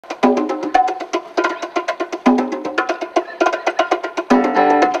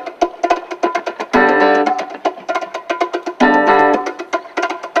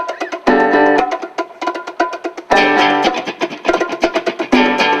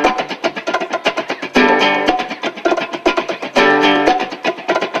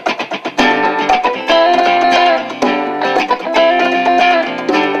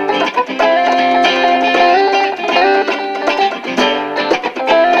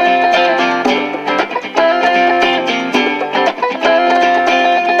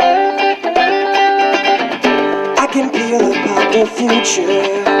The future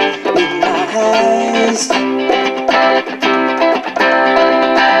with my eyes.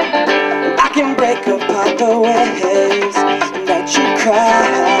 I can break apart the waves that you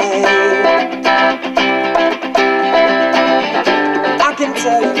cry. I can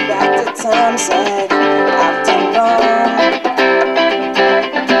tell you back the times that I've done wrong.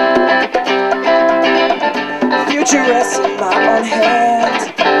 Future rests in my own hands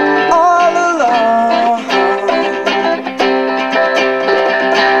all alone.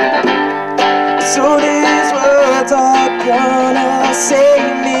 So these words are gonna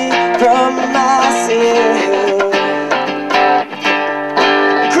save me from myself.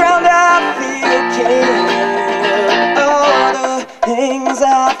 Ground I feel, king of all the things I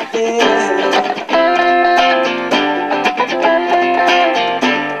feel.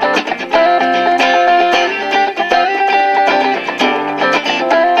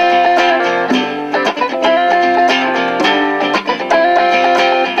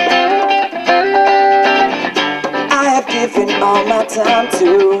 Given all my time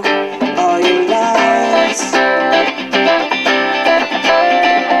to all your lies.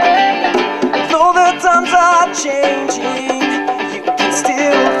 Though the times are changing, you can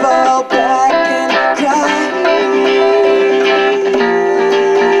still fall back and cry.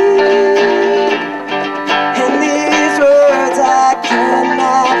 And these words I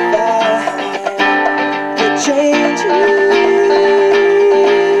cannot find to change you.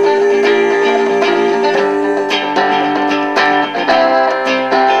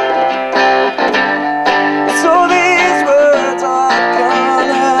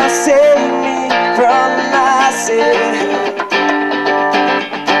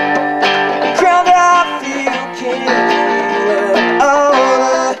 Ground I feel, king of all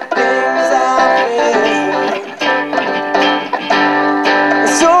the things I feel.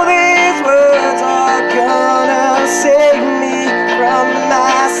 So these words are gonna save me from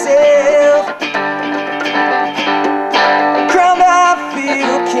myself. Ground I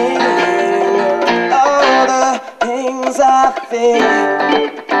feel, king of all the things I feel.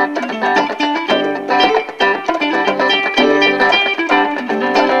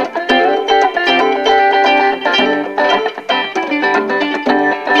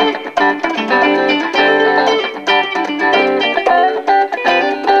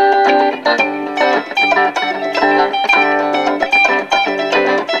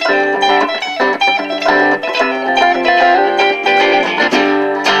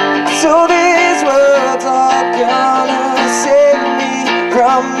 So these words are gonna save me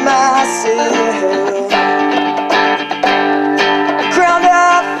from myself. Ground I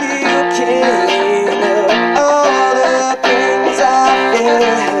feel, king of all the things I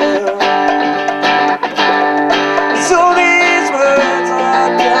feel. So these words are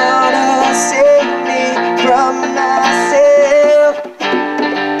gonna save me from myself.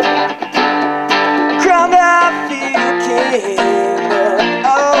 Ground I feel, king of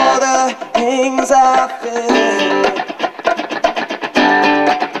all the things I feel.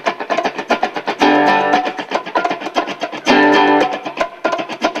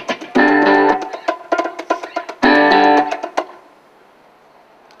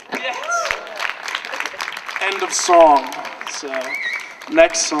 End of song. So,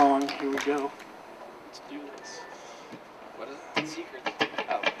 next song, here we go. Let's do this. What is it? Secrets.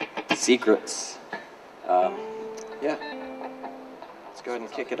 Oh. Secrets. Yeah. Let's go ahead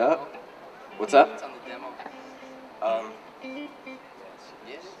and kick it up. What's up? It's on the demo.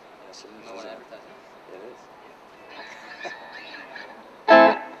 Yes. Yes, it is. No one advertising. It is.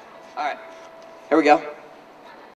 All right. Here we go.